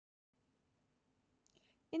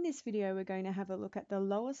In this video, we're going to have a look at the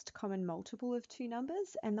lowest common multiple of two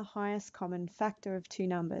numbers and the highest common factor of two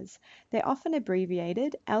numbers. They're often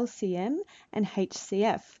abbreviated LCM and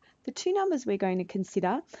HCF. The two numbers we're going to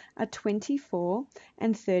consider are 24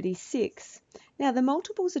 and 36. Now, the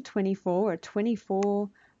multiples of 24 are 24,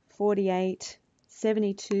 48,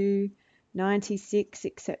 72, 96,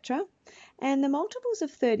 etc. And the multiples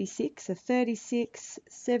of 36 are 36,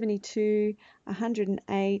 72,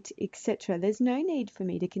 108, etc. There's no need for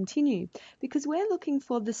me to continue because we're looking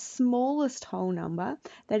for the smallest whole number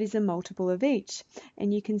that is a multiple of each.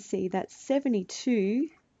 And you can see that 72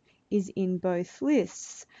 is in both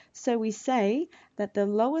lists. So we say that the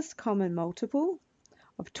lowest common multiple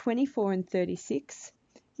of 24 and 36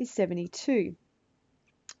 is 72.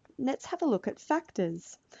 Let's have a look at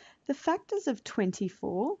factors. The factors of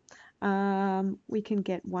 24, we can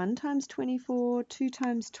get 1 times 24, 2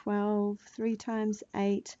 times 12, 3 times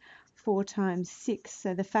 8, 4 times 6.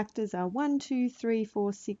 So the factors are 1, 2, 3,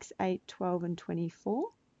 4, 6, 8, 12, and 24.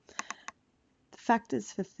 The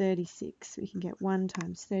factors for 36, we can get 1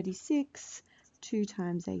 times 36, 2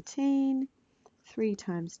 times 18, 3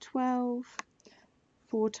 times 12,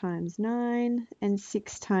 4 times 9, and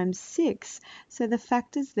 6 times 6. So the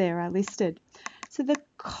factors there are listed. So the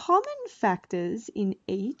common factors in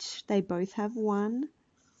each, they both have 1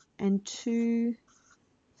 and 2,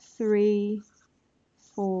 3,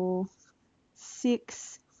 4,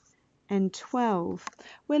 6, and 12.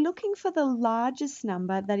 We're looking for the largest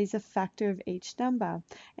number that is a factor of each number.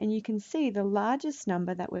 And you can see the largest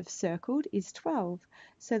number that we've circled is 12.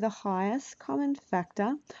 So the highest common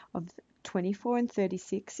factor of 24 and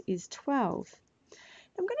 36 is 12.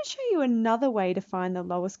 I'm going to show you another way to find the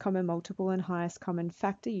lowest common multiple and highest common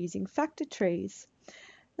factor using factor trees.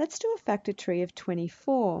 Let's do a factor tree of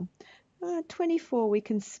 24. 24 we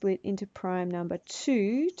can split into prime number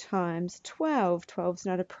 2 times 12. 12 is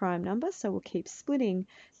not a prime number, so we'll keep splitting.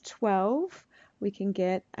 12 we can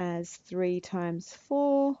get as 3 times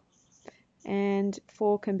 4. And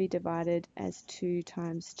 4 can be divided as 2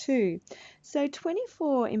 times 2. So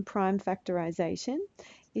 24 in prime factorization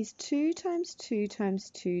is 2 times 2 times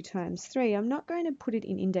 2 times 3. I'm not going to put it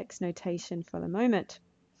in index notation for the moment.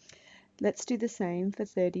 Let's do the same for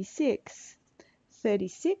 36.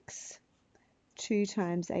 36, 2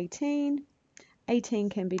 times 18. 18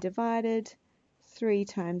 can be divided, 3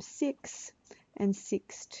 times 6, and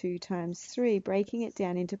 6 2 times 3, breaking it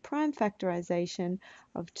down into prime factorization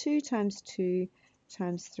of 2 times 2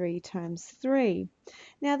 times 3 times 3.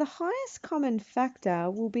 Now the highest common factor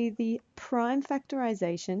will be the prime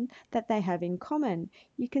factorization that they have in common.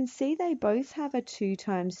 You can see they both have a 2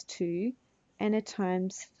 times 2 and a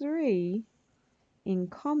times 3 in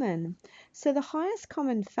common. So the highest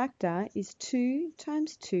common factor is 2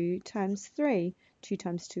 times 2 times 3. 2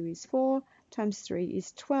 times 2 is 4, times 3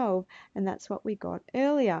 is 12, and that's what we got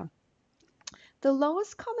earlier. The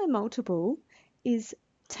lowest common multiple is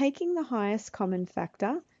taking the highest common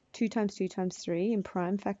factor, 2 times 2 times 3 in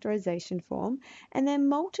prime factorization form, and then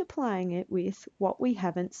multiplying it with what we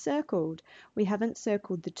haven't circled. We haven't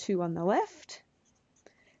circled the 2 on the left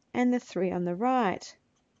and the 3 on the right.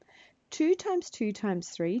 2 times 2 times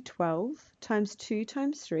 3, 12, times 2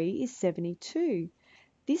 times 3 is 72.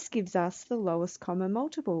 This gives us the lowest common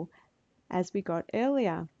multiple, as we got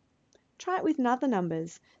earlier. Try it with other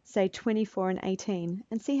numbers, say 24 and 18,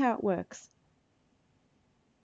 and see how it works.